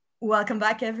Welcome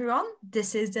back, everyone.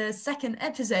 This is the second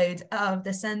episode of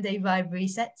the Sunday Vibe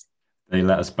Reset. They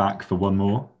let us back for one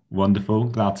more. Wonderful.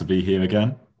 Glad to be here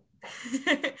again.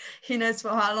 Who knows for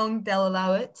how long they'll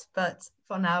allow it, but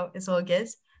for now, it's all good.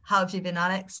 How have you been,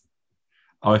 Alex?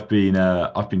 I've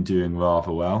been doing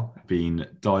rather well. Been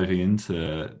diving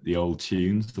into the old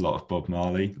tunes, a lot of Bob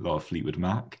Marley, a lot of Fleetwood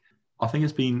Mac. I think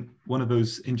it's been one of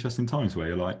those interesting times where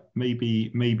you're like, maybe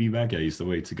reggae is the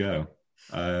way to go.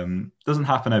 Doesn't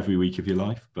happen every week of your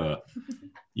life, but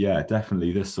yeah,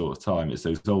 definitely this sort of time. It's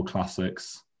those old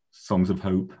classics, songs of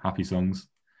hope, happy songs.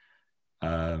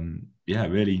 Yeah,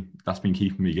 really, that's been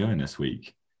keeping me going this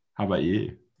week. How about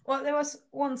you? Well, there was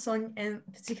one song in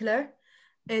particular.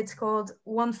 It's called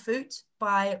One Foot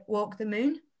by Walk the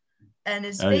Moon. And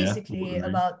it's basically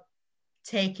about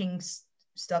taking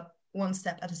stuff one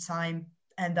step at a time,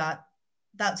 and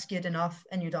that's good enough,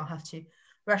 and you don't have to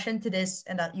rush into this,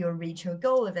 and that you'll reach your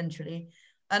goal eventually.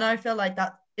 And I feel like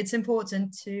that it's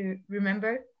important to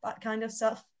remember that kind of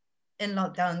stuff in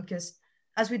lockdown, because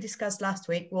as we discussed last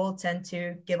week, we'll tend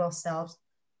to give ourselves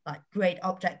like great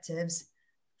objectives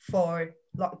for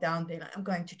lockdown, being like, I'm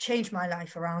going to change my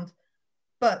life around,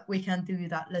 but we can do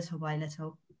that little by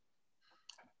little.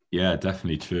 Yeah,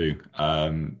 definitely true.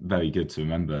 Very good to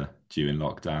remember during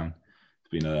lockdown.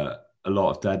 There's been a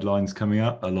lot of deadlines coming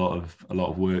up, a lot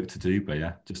of work to do, but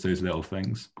yeah, just those little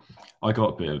things. I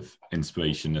got a bit of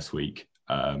inspiration this week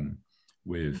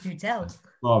with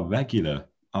our regular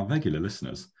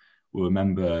listeners will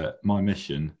remember my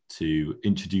mission to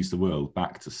introduce the world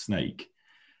back to Snake.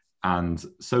 And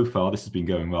so far, this has been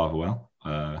going rather well.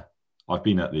 I've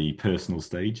been at the personal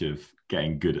stage of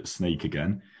getting good at Snake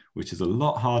again, which is a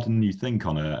lot harder than you think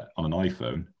on an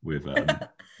iPhone with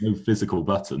no physical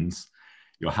buttons.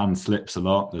 Your hand slips a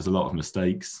lot. There's a lot of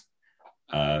mistakes.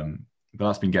 But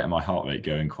that's been getting my heart rate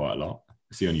going quite a lot.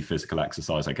 It's the only physical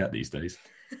exercise I get these days.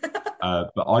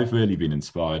 But I've really been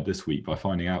inspired this week by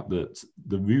finding out that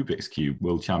the Rubik's Cube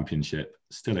World Championship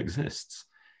still exists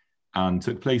and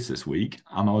took place this week.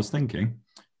 And I was thinking,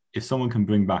 if someone can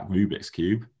bring back Rubik's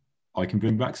Cube, I can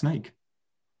bring back Snake,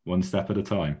 one step at a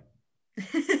time.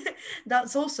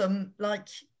 That's awesome. Like,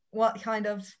 what kind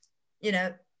of,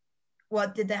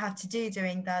 what did they have to do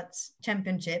during that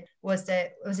championship? Was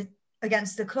it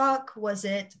against the clock? Was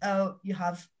it, you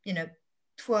have,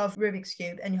 12 Rubik's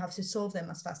Cube and you have to solve them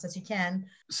as fast as you can?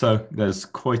 So there's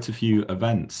quite a few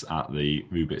events at the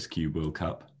Rubik's Cube World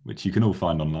Cup, which you can all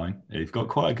find online. They've got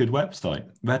quite a good website,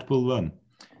 Red Bull Run.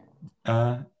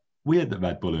 Weird that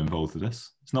Red Bull are involved with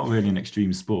this. It's not really an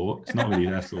extreme sport. It's not really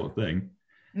their sort of thing.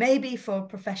 Maybe for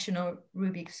professional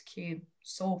Rubik's Cube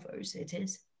solvers, it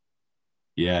is.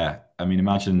 Yeah. I mean,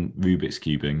 imagine Rubik's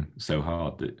cubing so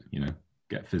hard that,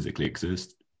 get physically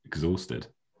exhausted.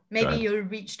 Maybe you'll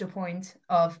reach the point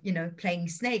of, playing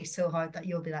Snake so hard that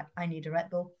you'll be like, I need a Red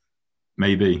Bull.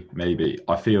 Maybe.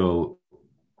 I feel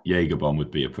Jaeger Bomb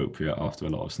would be appropriate after a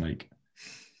lot of Snake.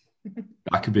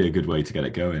 That could be a good way to get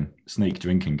it going. Snake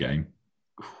drinking game.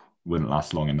 Wouldn't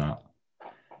last long in that.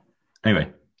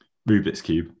 Anyway, Rubik's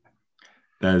Cube.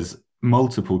 There's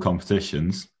multiple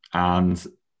competitions, and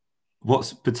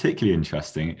what's particularly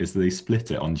interesting is that they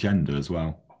split it on gender as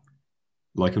well,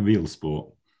 like a real sport.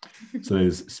 So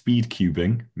there's speed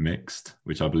cubing mixed,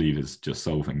 which I believe is just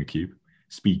solving the cube,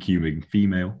 speed cubing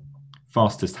female,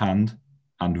 fastest hand,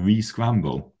 and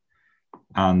re-scramble.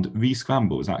 And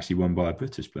re-scramble was actually won by a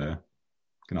British player.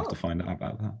 Gonna have to find out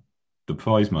about that. The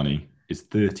prize money is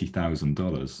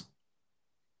 $30,000.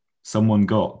 Someone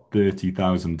got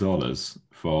 $30,000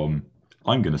 from,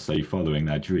 I'm going to say, following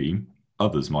their dream.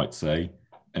 Others might say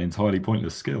an entirely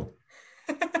pointless skill.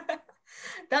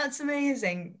 That's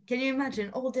amazing. Can you imagine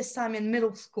all this time in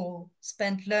middle school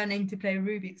spent learning to play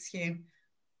Rubik's Cube,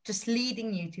 just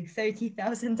leading you to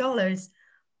 $30,000?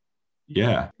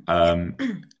 Yeah.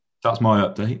 That's my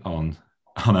update on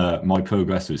my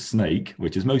progress with Snake,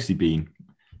 which has mostly been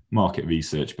market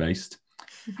research based.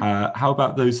 How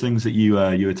about those things that you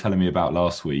were telling me about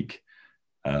last week?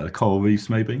 The coral reefs,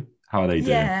 maybe? How are they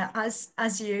doing? Yeah,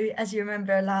 as you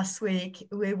remember last week,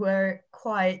 we were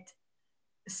quite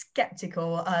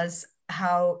skeptical as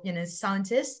how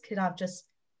scientists could have just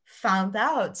found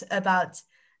out about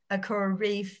a coral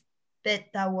reef bit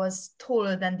that was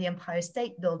taller than the Empire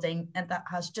State Building, and that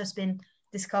has just been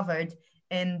discovered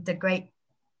in the Great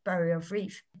Barrier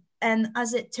Reef. And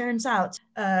as it turns out,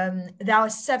 there are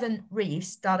 7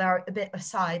 reefs that are a bit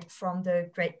aside from the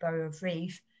Great Barrier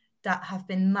Reef that have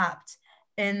been mapped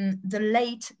in the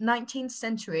late 19th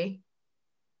century.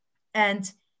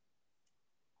 And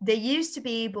they used to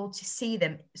be able to see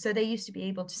them. So they used to be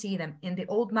able to see them in the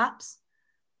old maps,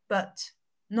 but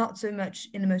not so much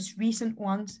in the most recent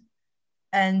ones.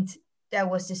 And there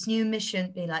was this new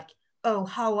mission being like, oh,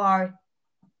 how are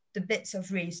the bits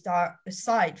of restart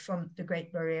aside from the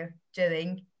Great Barrier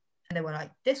doing? And they were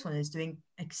like, this one is doing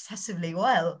excessively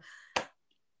well.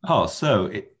 Oh,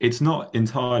 so it's not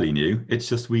entirely new. It's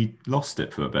just we lost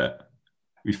it for a bit.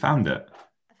 We found it.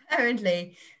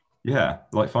 Apparently. Yeah,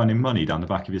 like finding money down the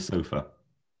back of your sofa.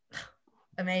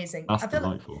 Amazing. That's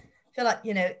delightful. I feel like,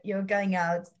 you know, you're going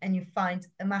out and you find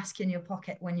a mask in your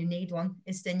pocket when you need one.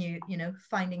 It's then you know,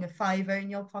 finding a fiver in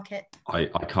your pocket. I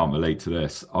can't relate to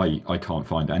this. I can't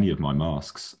find any of my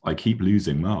masks. I keep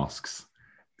losing masks.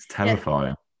 It's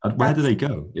terrifying. And where do they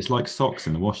go? It's like socks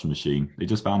in the washing machine. They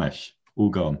just vanish. All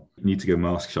gone. You need to go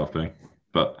mask shopping.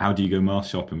 But how do you go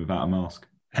mask shopping without a mask?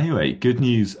 Anyway, good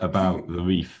news about the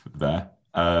reef there.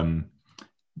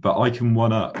 But I can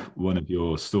one up one of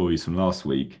your stories from last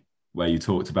week where you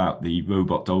talked about the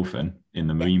robot dolphin in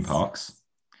the marine parks,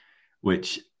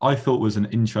 which I thought was an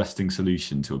interesting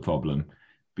solution to a problem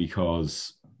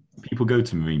because people go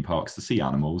to marine parks to see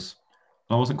animals.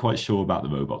 I wasn't quite sure about the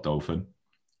robot dolphin.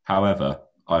 However,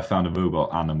 I found a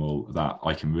robot animal that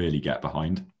I can really get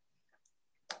behind.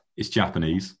 It's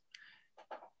Japanese,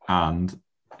 and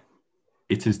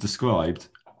it is described,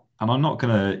 and I'm not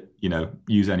going to, you know,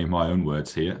 use any of my own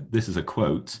words here. This is a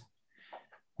quote: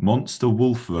 monster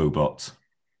wolf robot.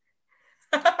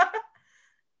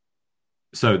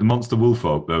 So the monster wolf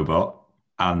robot,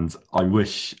 and I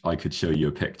wish I could show you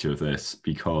a picture of this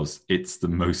because it's the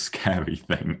most scary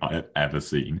thing I have ever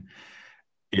seen.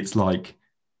 It's like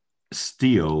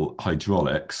steel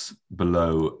hydraulics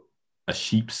below a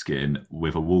sheepskin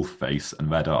with a wolf face and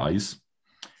red eyes.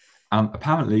 And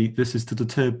apparently this is to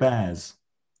deter bears.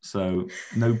 So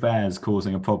no bears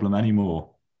causing a problem anymore.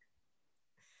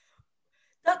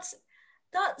 That's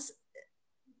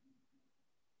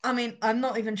I mean, I'm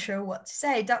not even sure what to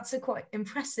say. That's a quite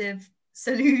impressive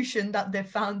solution that they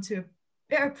found to a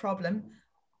bear problem.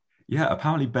 Yeah,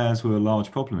 apparently bears were a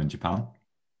large problem in Japan.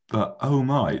 But oh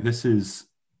my,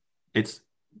 it's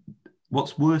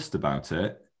what's worst about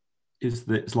it is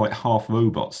that it's like half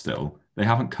robot still. They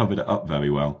haven't covered it up very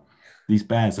well. These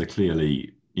bears are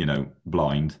clearly, you know,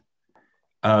 blind,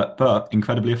 but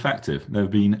incredibly effective. There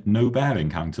have been no bear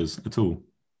encounters at all.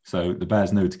 So the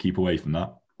bears know to keep away from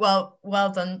that.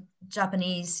 Well done,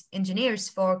 Japanese engineers,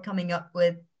 for coming up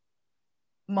with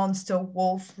monster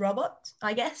wolf robot,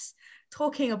 I guess.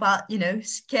 Talking about, you know,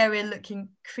 scary looking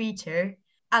creature.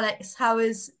 Alex, how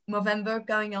is Movember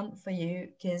going on for you?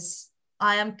 Because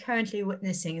I am currently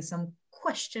witnessing some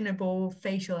questionable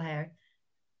facial hair.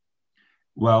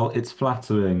 Well, it's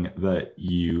flattering that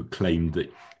you claimed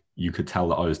that you could tell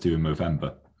that I was doing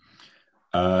Movember.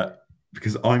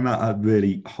 Because I'm at a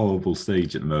really horrible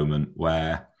stage at the moment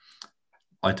where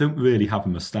I don't really have a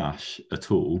moustache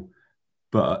at all.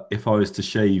 But if I was to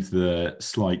shave the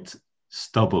slight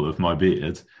stubble of my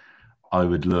beard, I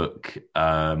would look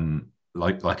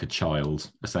like a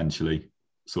child, essentially,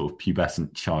 sort of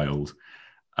pubescent child.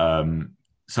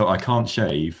 So I can't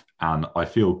shave and I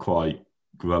feel quite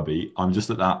grubby. I'm just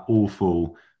at that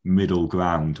awful middle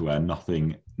ground where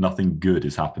nothing good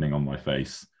is happening on my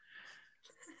face.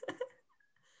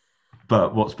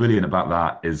 But what's brilliant about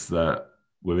that is that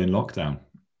we're in lockdown.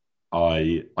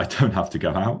 I don't have to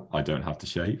go out. I don't have to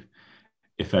shave.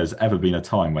 If there's ever been a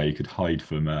time where you could hide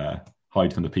from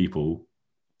the people,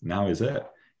 now is it.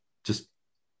 Just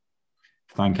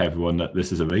thank everyone that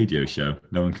this is a radio show.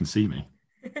 No one can see me.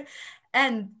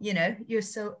 And, you know, you're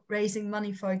still raising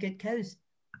money for a good cause.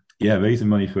 Yeah, raising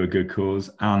money for a good cause.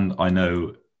 And I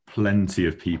know plenty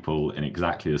of people in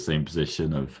exactly the same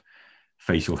position of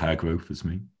facial hair growth as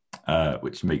me,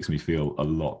 which makes me feel a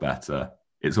lot better.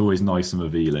 It's always nice and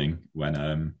revealing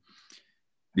when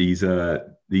these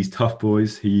tough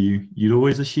boys who you'd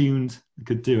always assumed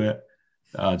could do it,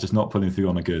 just not pulling through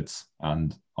on the goods.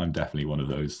 And I'm definitely one of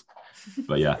those.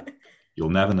 But yeah, you'll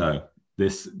never know.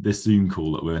 This Zoom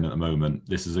call that we're in at the moment,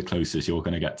 this is the closest you're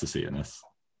going to get to seeing this.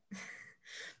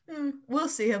 We'll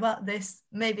see about this.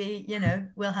 Maybe, you know,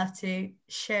 we'll have to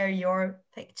share your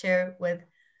picture with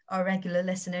our regular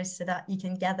listeners so that you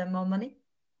can gather more money.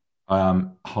 I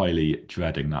am highly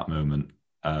dreading that moment.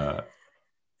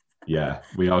 Yeah,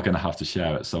 we are going to have to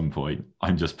share at some point.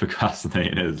 I'm just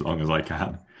procrastinating it as long as I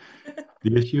can.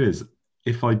 The issue is,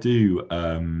 if I do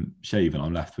shave and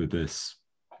I'm left with this,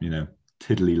 you know,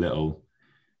 tiddly little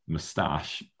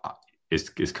moustache,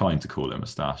 it's kind to call it a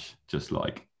moustache, just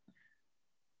like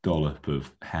dollop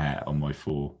of hair on my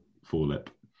forelip.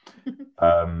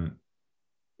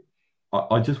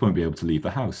 I just won't be able to leave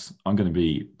the house. I'm going to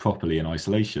be properly in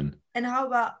isolation. And how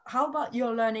about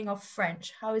your learning of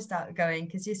French? How is that going?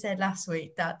 Because you said last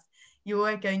week that you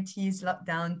were going to use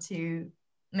lockdown to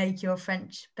make your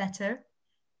French better?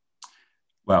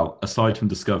 Well, aside from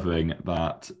discovering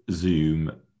that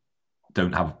Zoom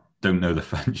don't know the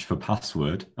French for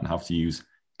password and have to use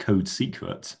code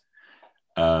secret,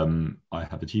 I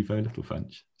have achieved very little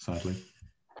French, sadly.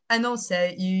 And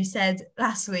also, you said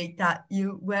last week that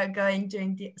you were going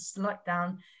during this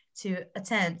lockdown to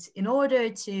attempt, in order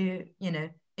to,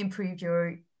 improve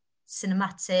your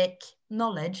cinematic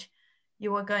knowledge,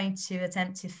 you were going to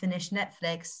attempt to finish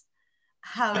Netflix.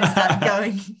 How is that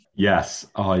going? Yes,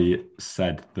 I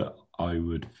said that I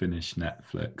would finish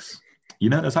Netflix.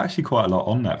 There's actually quite a lot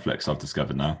on Netflix, I've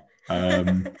discovered now.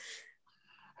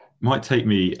 Might take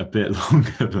me a bit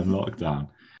longer than lockdown.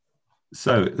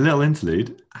 So, little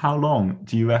interlude, how long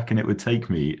do you reckon it would take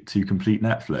me to complete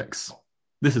Netflix?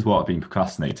 This is what I've been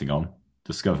procrastinating on,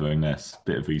 discovering this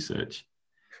bit of research.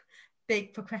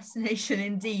 Big procrastination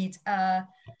indeed.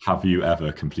 Have you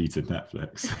ever completed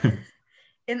Netflix?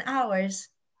 In hours?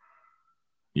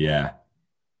 Yeah.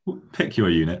 Pick your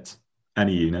unit,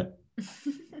 any unit.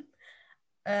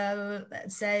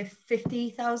 Let's say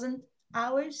 50,000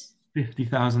 hours.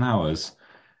 50,000 hours?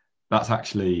 That's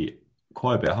actually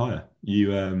quite a bit higher.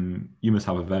 You must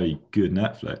have a very good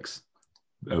Netflix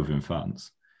over in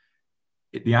France.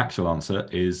 The actual answer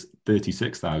is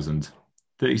 36,000.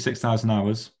 36,000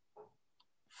 hours,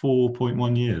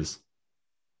 4.1 years.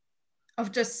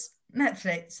 Of just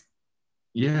Netflix?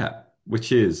 Yeah,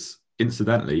 which is,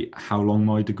 incidentally, how long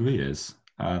my degree is.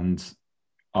 And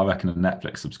I reckon a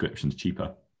Netflix subscription is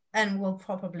cheaper. And will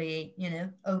probably,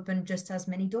 open just as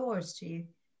many doors to you.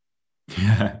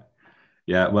 Yeah.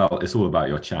 Yeah, well, it's all about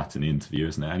your chat in the interview,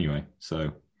 isn't it, anyway?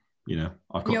 So,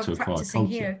 I've got to acquire culture.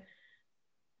 Here.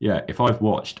 Yeah, if I've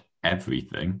watched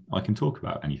everything, I can talk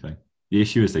about anything. The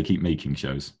issue is they keep making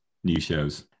new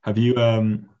shows. Have you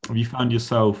found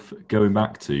yourself going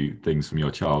back to things from your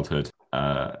childhood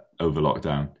over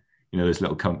lockdown? Those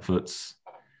little comforts,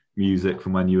 music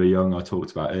from when you were young I talked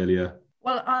about earlier.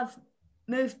 Well, I've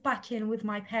moved back in with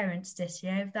my parents this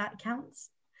year, if that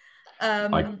counts.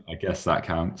 I guess that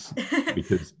counts,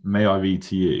 because may I read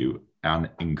to you an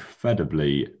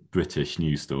incredibly British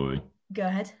news story? Go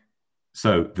ahead.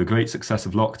 So, the great success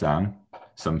of lockdown,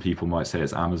 some people might say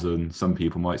it's Amazon, some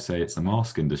people might say it's the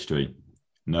mask industry.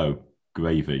 No,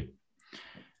 gravy.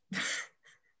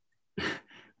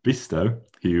 Bisto,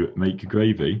 who make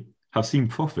gravy, have seen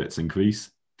profits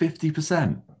increase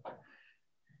 50%.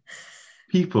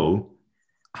 People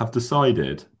have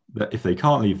decided that if they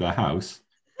can't leave their house,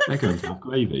 they're going to have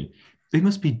gravy. They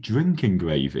must be drinking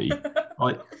gravy.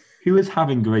 Like, who is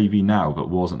having gravy now but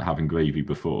wasn't having gravy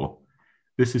before?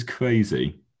 This is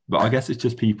crazy. But I guess it's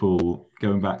just people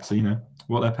going back to,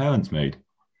 what their parents made.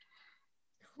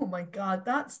 Oh my God,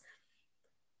 that's...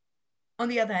 On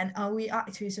the other hand, are we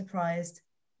actually surprised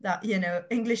that,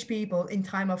 English people in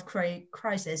time of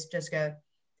crisis just go,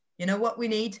 you know what we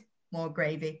need? More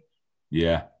gravy.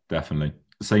 Yeah, definitely.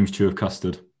 The same's true of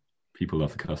custard. People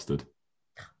love the custard.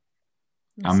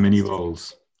 And mini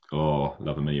rolls. Oh,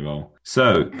 love a mini roll.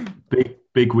 So,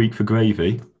 big week for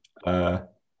gravy.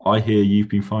 I hear you've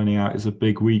been finding out it's a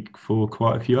big week for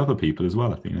quite a few other people as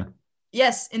well, Athena.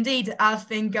 Yes, indeed. I've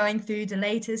been going through the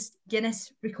latest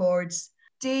Guinness records.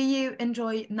 Do you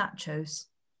enjoy nachos?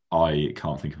 I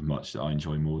can't think of much that I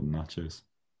enjoy more than nachos.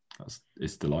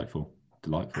 It's delightful.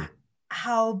 Delightful.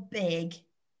 How big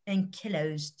in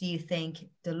kilos do you think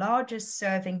the largest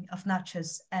serving of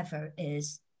nachos ever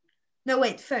is? No,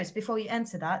 wait, first, before you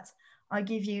answer that, I'll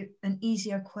give you an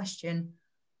easier question.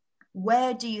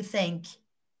 Where do you think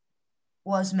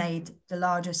was made the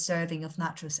largest serving of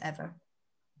nachos ever?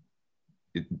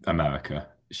 America.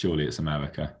 Surely it's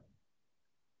America.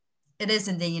 It is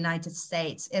in the United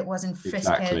States. It was in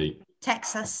Frisco,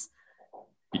 Texas.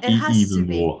 It has even to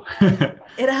be. More.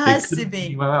 It has to be.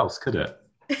 Anywhere else, could it?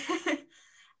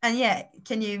 And yeah,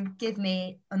 can you give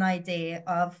me an idea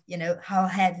of, how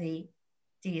heavy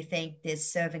do you think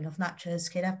this serving of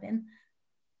nachos could have been?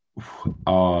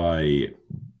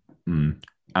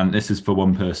 And this is for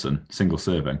one person, single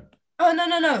serving. Oh,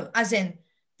 no. As in,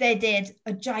 they did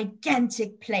a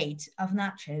gigantic plate of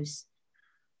nachos.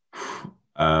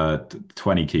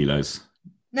 20 kilos.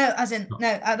 No,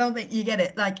 I don't think you get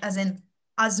it. Like, as in,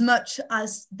 as much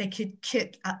as they could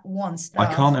cook at once.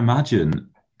 I can't imagine,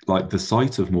 the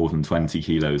sight of more than 20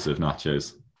 kilos of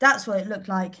nachos. That's what it looked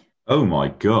like. Oh my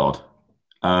God.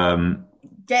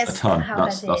 Guess a ton. How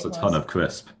that's a ton of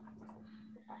crisp.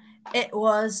 It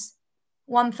was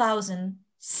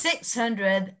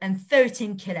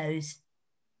 1,613 kilos.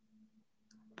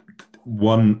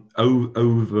 Over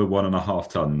 1.5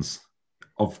 tons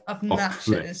of nachos.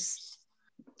 Crisps.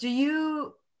 Do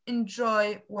you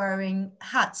enjoy wearing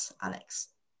hats, Alex?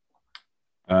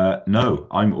 No,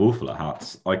 I'm awful at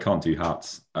hats. I can't do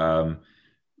hats.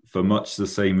 For much the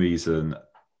same reason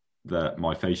that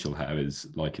my facial hair is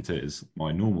like it is,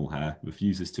 my normal hair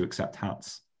refuses to accept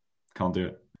hats. Can't do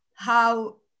it.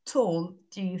 How tall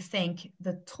do you think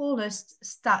the tallest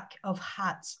stack of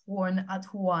hats worn at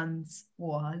once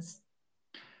was?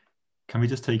 Can we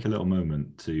just take a little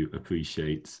moment to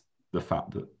appreciate the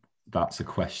fact that that's a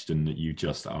question that you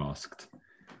just asked?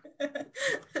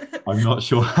 I'm not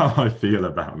sure how I feel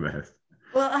about this.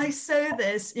 Well, I saw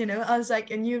this, I was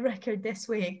like, a new record this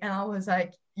week, and I was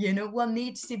like, one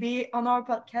needs to be on our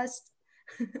podcast.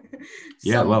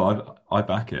 Yeah, well, I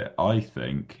back it. I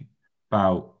think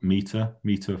about meter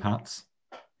of hats.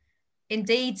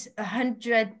 Indeed,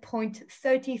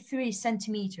 100.33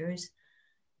 centimeters.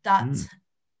 That,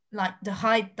 like the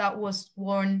height that was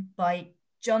worn by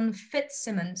John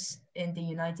Fitzsimmons in the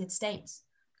United States.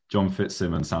 John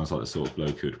Fitzsimmons sounds like the sort of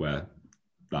bloke who'd wear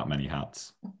that many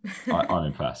hats. I'm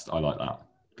impressed. I like that.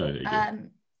 Very good.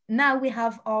 Now we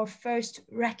have our first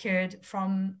record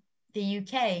from the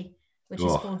UK, which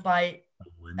is called by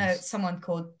someone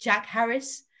called Jack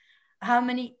Harris. How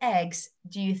many eggs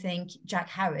do you think Jack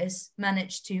Harris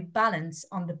managed to balance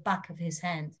on the back of his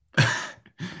hand?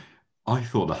 I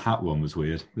thought the hat one was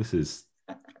weird. This is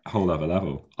a whole other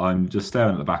level. I'm just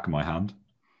staring at the back of my hand.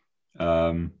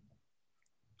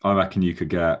 I reckon you could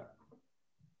get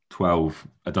 12,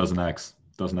 a dozen eggs.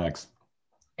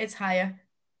 It's higher.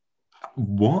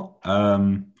 What?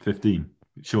 15.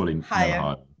 Surely higher. Never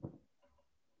higher.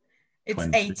 It's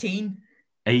 20. 18.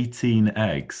 18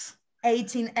 eggs.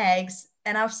 18 eggs.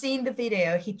 And I've seen the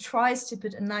video. He tries to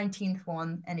put a 19th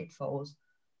one and it falls.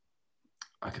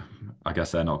 I guess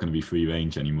they're not going to be free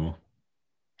range anymore.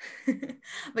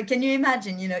 But can you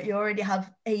imagine, you already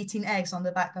have 18 eggs on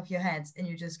the back of your head and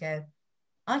you just go,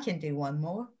 I can do one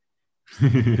more.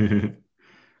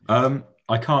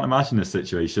 I can't imagine this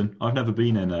situation. I've never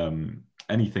been in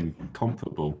anything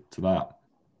comparable to that.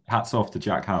 Hats off to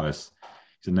Jack Harris.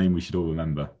 It's a name we should all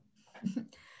remember.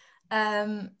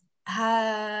 How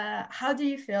do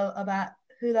you feel about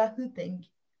hula hooping?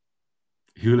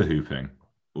 Hula hooping?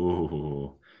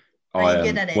 Oh, Are you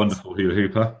good at it? Wonderful hula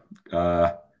hooper.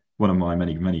 One of my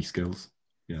many skills.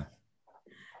 Yeah.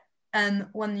 And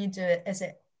when you do it, is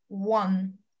it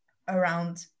one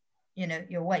around,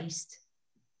 your waist?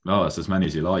 Oh, it's as many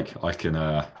as you like. I can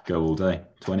go all day.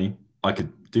 20. I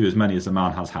could do as many as a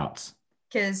man has hats.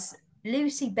 Because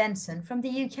Lucy Benson from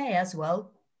the UK as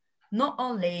well, not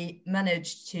only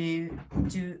managed to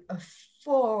do a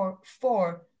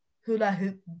 4-4 hula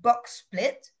hoop box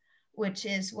split, which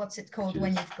is what's it called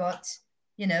when you've got,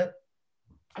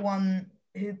 one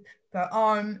hoop per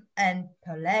arm and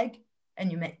per leg,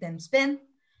 and you make them spin.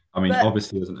 I mean,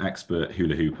 obviously, as an expert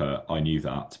hula hooper, I knew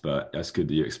that, but it's good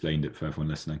that you explained it for everyone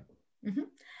listening. Mm-hmm.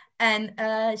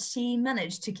 And she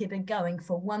managed to keep it going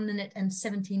for 1 minute and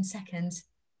 17 seconds.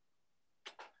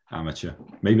 Amateur.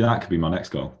 Maybe that could be my next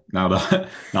goal. Now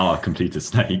I've completed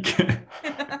Snake.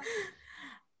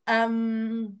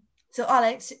 So,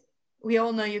 Alex, we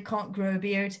all know you can't grow a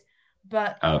beard,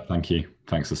 but... Thank you.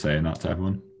 Thanks for saying that to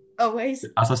everyone. Always.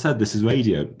 As I said, this is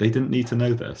radio. They didn't need to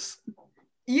know this.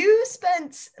 You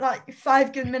spent like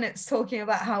 5 good minutes talking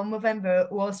about how Movember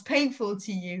was painful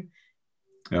to you.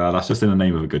 That's just in the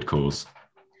name of a good cause.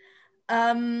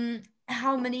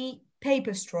 How many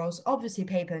paper straws, obviously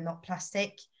paper, not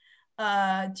plastic,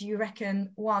 do you reckon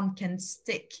one can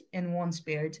stick in one's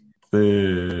beard?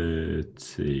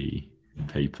 30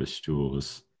 paper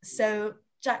straws. So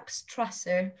Jack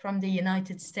Strasser from the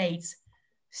United States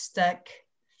stuck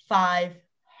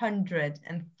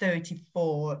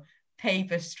 534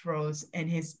 paper straws in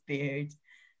his beard.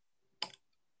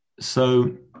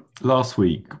 So last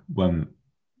week when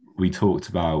we talked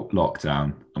about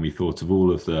lockdown and we thought of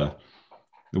all of the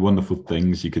wonderful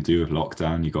things you could do with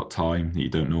lockdown, you got time that you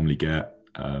don't normally get,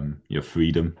 your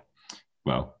freedom,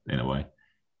 well, in a way,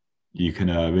 you can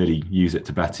really use it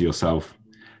to better yourself.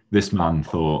 This man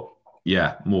thought,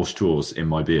 yeah, more straws in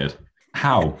my beard.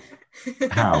 How?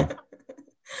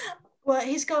 Well,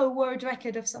 he's got a world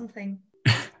record of something.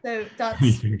 So that's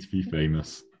anything to be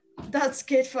famous. That's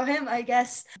good for him, I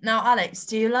guess. Now, Alex,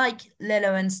 do you like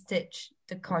Lilo and Stitch,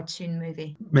 the cartoon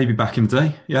movie? Maybe back in the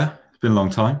day, yeah. It's been a long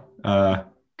time.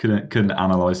 Couldn't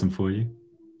analyse them for you.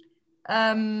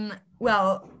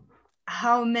 Well,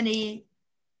 how many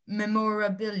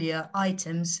memorabilia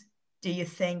items do you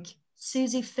think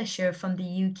Susie Fisher from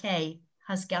the UK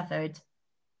has gathered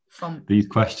from? These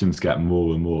questions get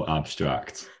more and more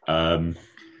abstract.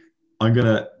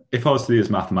 If I was to do this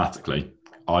mathematically,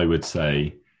 I would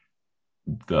say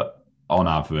that on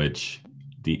average,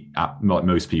 like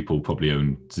most people probably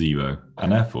own zero,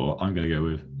 and therefore I'm going to go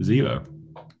with zero.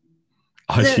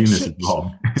 I assume this is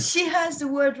wrong. She has the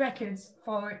world records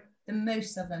for the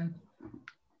most of them.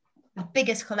 The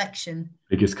biggest collection.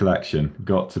 Biggest collection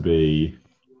got to be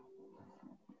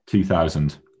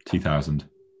 2,000. 2,000.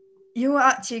 You were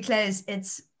actually close.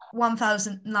 It's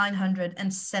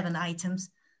 1,907 items.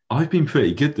 I've been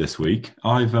pretty good this week.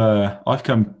 I've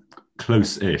come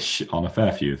close-ish on a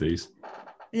fair few of these.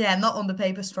 Yeah, not on the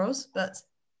paper straws, but...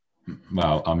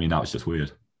 Well, I mean, that was just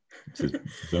weird. It's his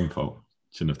own fault.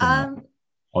 Shouldn't have done that.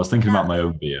 I was thinking about my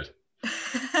own beard.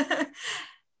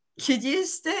 Could you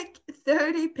stick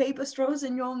 30 paper straws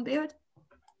in your own beard?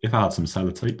 If I had some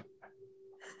sellotape.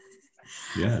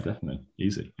 Yeah, definitely.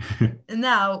 Easy.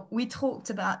 Now, we talked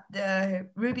about the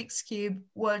Rubik's Cube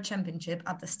World Championship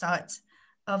at the start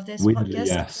of this podcast.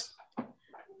 Yes.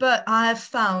 But I have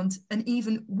found an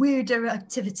even weirder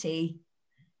activity.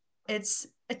 It's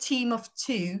a team of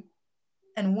two,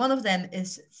 and one of them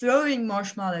is throwing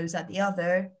marshmallows at the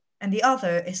other, and the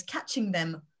other is catching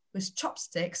them with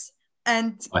chopsticks.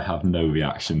 And I have no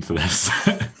reaction to this.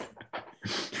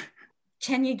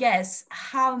 Can you guess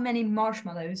how many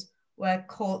marshmallows were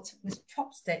caught with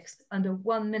chopsticks under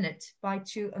 1 minute by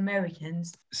two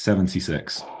Americans?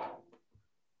 76.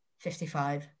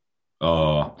 55.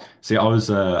 Oh, see, I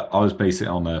was basing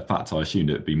it on the fact I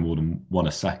assumed it'd be more than one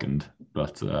a second,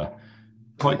 but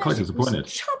quite disappointed.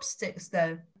 Chopsticks,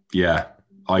 though. Yeah,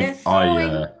 They're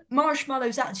throwing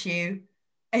marshmallows at you,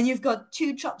 and you've got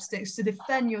two chopsticks to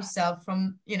defend yourself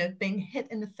from, being hit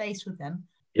in the face with them.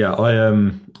 Yeah,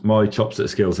 my chopstick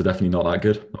skills are definitely not that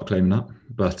good. Not claiming that,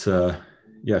 but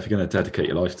yeah, if you're going to dedicate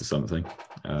your life to something,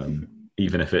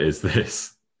 even if it is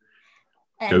this,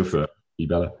 go for it. Be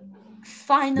better.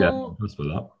 Final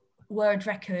world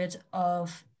record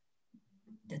of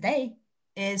the day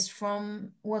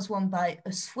was won by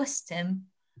a Swiss team.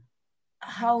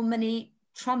 How many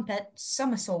trumpet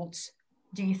somersaults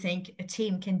do you think a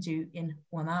team can do in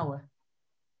 1 hour?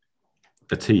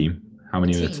 A team? How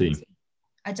many in a team?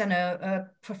 I don't know, a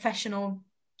professional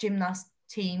gymnast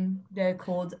team. They're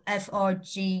called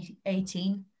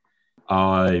FRG18.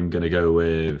 I'm going to go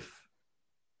with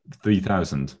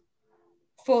 3,000.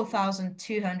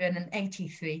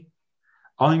 4,283.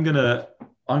 I'm gonna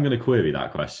query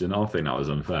that question. I think that was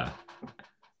unfair.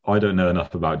 I don't know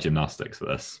enough about gymnastics for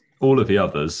this. All of the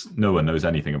others, no one knows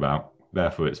anything about.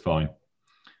 Therefore, it's fine.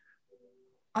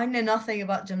 I know nothing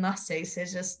about gymnastics.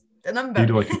 It's just the number. Who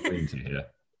do I complain to here?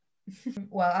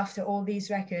 Well, after all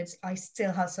these records, I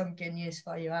still have some good news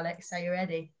for you, Alex. Are you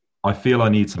ready? I feel I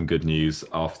need some good news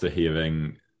after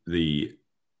hearing the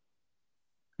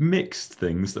mixed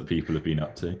things that people have been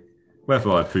up to,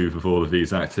 whether I approve of all of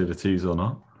these activities or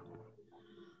not.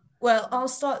 Well, I'll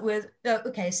start with,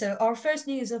 okay, so our first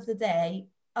news of the day,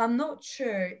 I'm not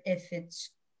sure if it's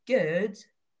good.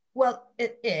 Well,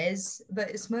 it is,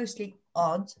 but it's mostly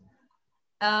odd.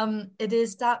 It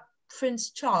is that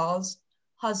Prince Charles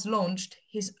has launched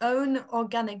his own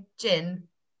organic gin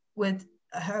with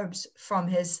herbs from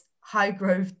his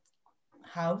Highgrove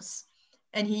house.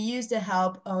 And he used the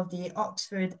help of the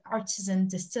Oxford Artisan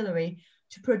Distillery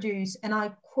to produce, and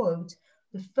I quote,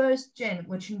 the first gin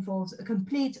which involves a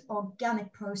complete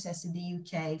organic process in the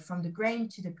UK, from the grain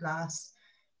to the glass,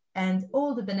 and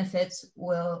all the benefits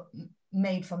will be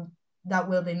made from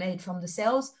the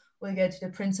sales will go to the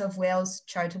Prince of Wales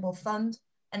Charitable Fund,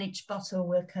 and each bottle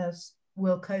will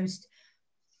cost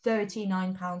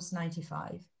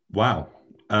 £39.95. Wow.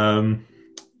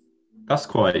 That's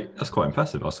quite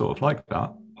impressive. I sort of like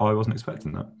that. I wasn't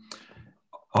expecting that.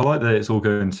 I like that it's all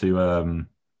going to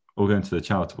the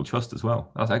charitable trust as well.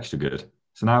 That's extra good.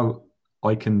 So now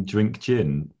I can drink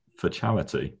gin for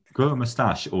charity. Grow a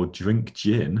moustache or drink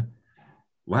gin.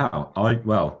 Wow. I'm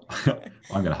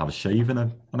going to have a shave and a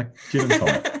gin and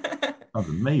tonic. That's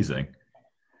amazing.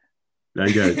 There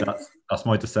you go. That's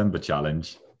my December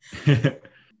challenge.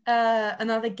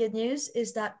 Another good news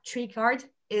is that TreeCard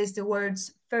is the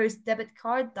world's first debit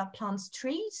card that plants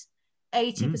trees.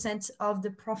 80% of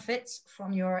the profits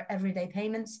from your everyday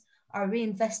payments are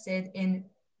reinvested in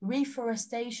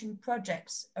reforestation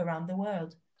projects around the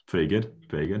world. Pretty good.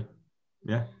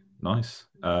 Yeah, nice.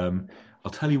 I'll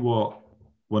tell you what,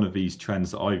 one of these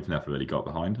trends that I've never really got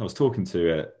behind. I was talking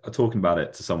about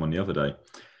it to someone the other day,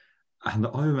 and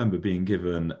I remember being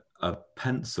given a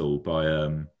pencil by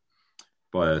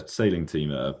a sailing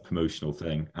team at a promotional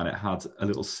thing, and it had a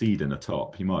little seed in the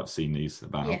top. You might have seen these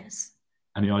about. Yes.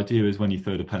 And the idea is when you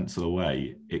throw the pencil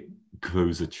away, it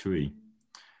grows a tree.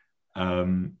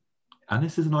 And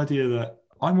this is an idea that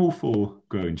I'm all for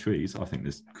growing trees. I think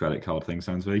this credit card thing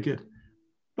sounds very good.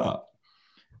 But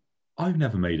I've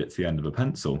never made it to the end of a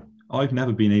pencil. I've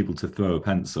never been able to throw a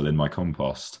pencil in my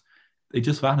compost. They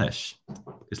just vanish.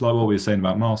 It's like what we were saying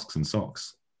about masks and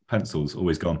socks. Pencils,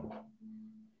 always gone.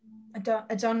 I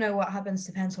don't know what happens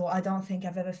to pencil. I don't think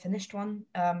I've ever finished one.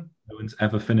 No one's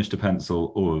ever finished a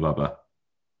pencil or a rubber.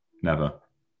 Never.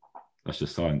 That's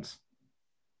just science.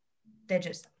 They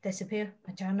just disappear.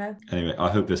 I don't know. Anyway, I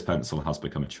hope this pencil has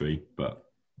become a tree, but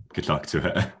good luck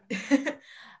to it.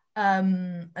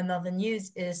 Another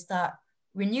news is that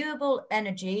renewable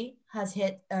energy has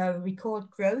hit a record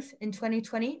growth in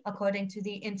 2020, according to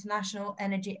the International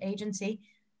Energy Agency,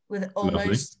 with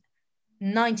almost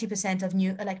 90% of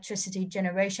new electricity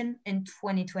generation in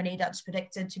 2020 that's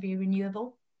predicted to be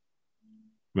renewable.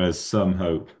 There's some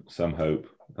hope.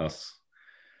 That's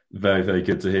very, very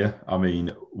good to hear. I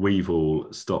mean, we've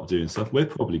all stopped doing stuff. We're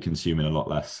probably consuming a lot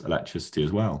less electricity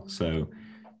as well. So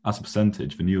as a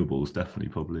percentage, renewables definitely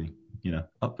probably,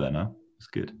 up there now. It's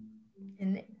good.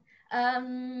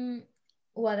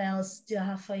 What else do I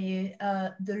have for you?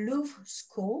 The Louvre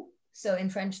School, so in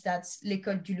French that's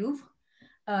l'École du Louvre,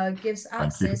 gives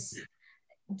access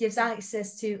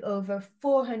to over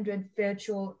 400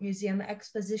 virtual museum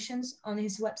expositions on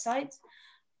his website,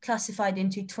 classified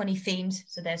into 20 themes.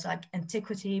 So there's like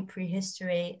antiquity,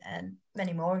 prehistory, and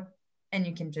many more. And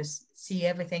you can just see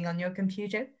everything on your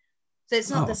computer. So it's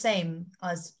not the same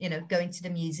as, going to the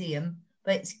museum,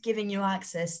 but it's giving you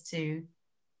access to,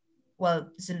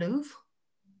 the Louvre.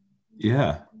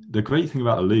 Yeah. The great thing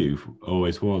about the Louvre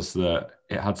always was that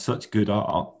it had such good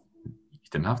art. You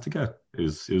didn't have to go. It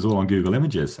was all on Google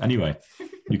Images. Anyway,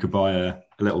 you could buy a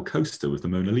little coaster with the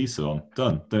Mona Lisa on.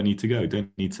 Done. Don't need to go.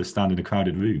 Don't need to stand in a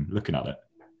crowded room looking at it.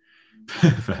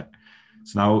 Perfect.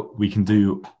 So now we can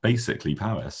do basically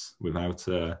Paris without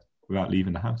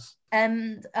leaving the house.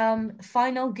 And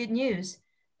final good news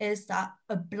is that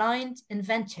a blind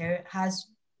inventor has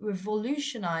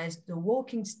revolutionized the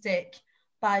walking stick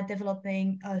by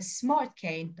developing a smart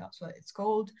cane, that's what it's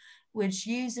called, which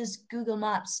uses Google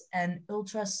Maps and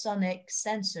ultrasonic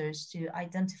sensors to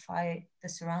identify the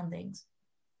surroundings.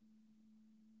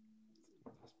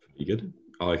 Pretty good.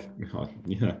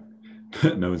 Yeah.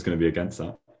 No one's going to be against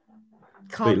that.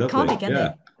 Can't be against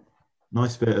it.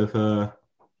 Nice bit of,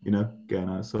 getting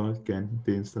outside,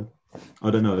 doing stuff. I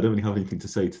don't know. I don't really have anything to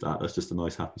say to that. That's just a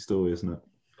nice, happy story, isn't it?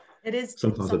 It is.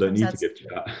 Sometimes I don't need to give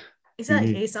chat.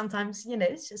 Exactly. Sometimes,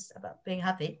 it's just about being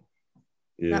happy.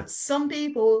 Yeah. That some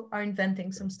people are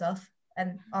inventing some stuff,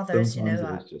 and others,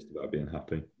 it's just about being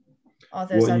happy.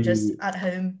 Others are just at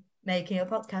home making a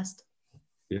podcast.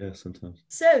 Yeah, sometimes.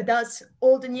 So that's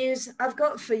all the news I've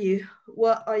got for you.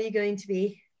 What are you going to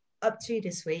be up to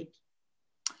this week?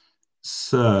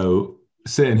 So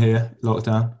sitting here,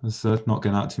 lockdown, as I said, not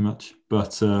going out too much,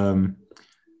 but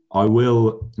I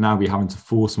will now be having to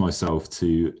force myself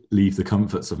to leave the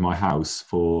comforts of my house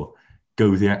for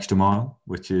Go the Extra Mile,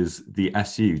 which is the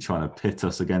SU trying to pit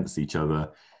us against each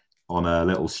other on a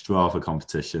little Strava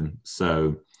competition.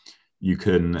 So you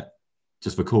can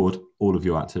just record all of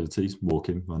your activities,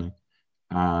 walking, running,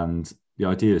 and the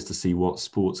idea is to see what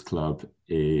sports club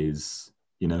is,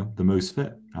 the most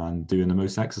fit and doing the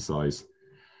most exercise.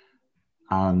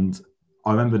 And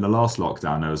I remember in the last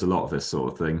lockdown, there was a lot of this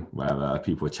sort of thing where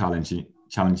people were challenging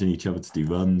each other to do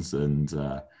runs and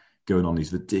going on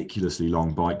these ridiculously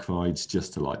long bike rides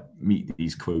just to meet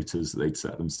these quotas that they'd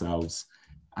set themselves.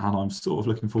 And I'm sort of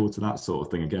looking forward to that sort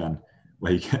of thing again,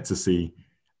 where you get to see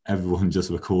everyone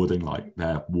just recording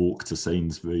their walk to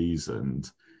Sainsbury's and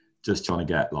just trying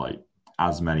to get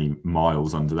as many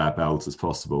miles under their belt as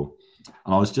possible.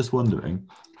 And I was just wondering,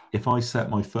 if I set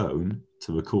my phone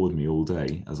to record me all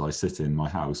day as I sit in my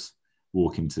house,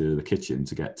 walking to the kitchen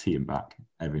to get tea and back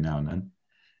every now and then,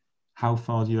 how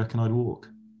far do you reckon I'd walk?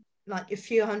 A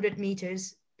few hundred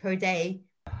meters per day.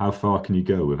 How far can you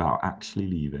go without actually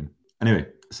leaving? Anyway,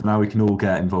 so now we can all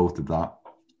get involved with that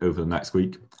over the next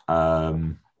week.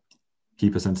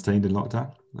 Keep us entertained in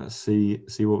lockdown. Let's see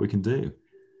what we can do.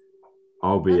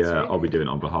 I'll be doing it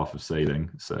on behalf of Sailing,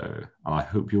 and I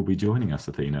hope you'll be joining us,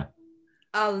 Athena.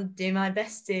 I'll do my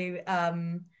best to.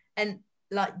 And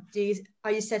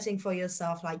are you setting for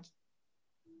yourself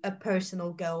a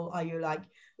personal goal? Are you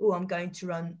I'm going to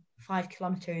run 5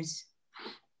 kilometers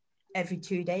every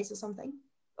 2 days or something?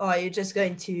 Or are you just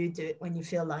going to do it when you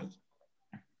feel like?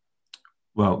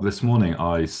 Well, this morning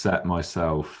I set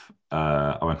myself,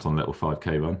 I went on a little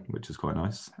 5K run, which is quite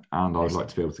nice. And I'd like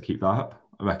to be able to keep that up.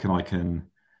 I reckon I can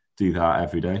do that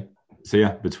every day. So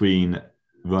yeah, between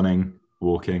running,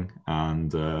 walking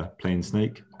and playing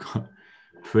Snake, got a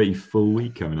pretty full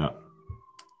week coming up.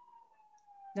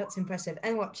 That's impressive.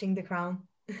 And watching The Crown.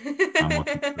 And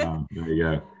watching The Crown. There you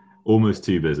go. Almost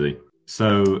too busy.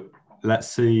 So let's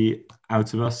see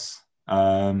out of us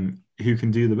who can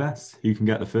do the best, who can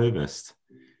get the furthest.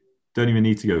 Don't even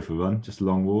need to go for a run, just a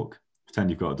long walk. Pretend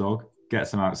you've got a dog. Get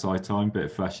some outside time, bit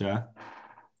of fresh air.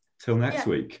 Till next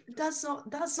week. That's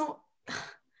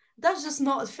just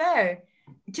not fair.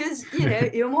 Because, you know,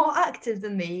 you're more active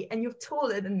than me and you're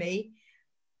taller than me.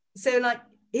 So, like,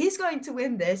 he's going to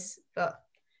win this, but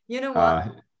you know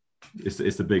what? It's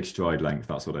the big stride length.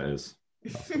 That's what it is.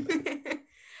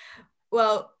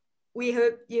 Well, we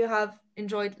hope you have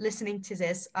enjoyed listening to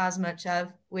this as much as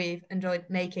we've enjoyed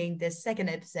making this second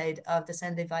episode of the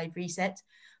Sunday Vibe Reset.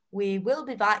 We will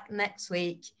be back next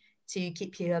week to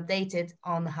keep you updated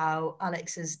on how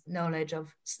Alex's knowledge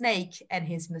of Snake and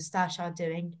his moustache are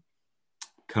doing.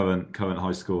 Current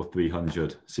high score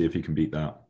 300. See if you can beat that.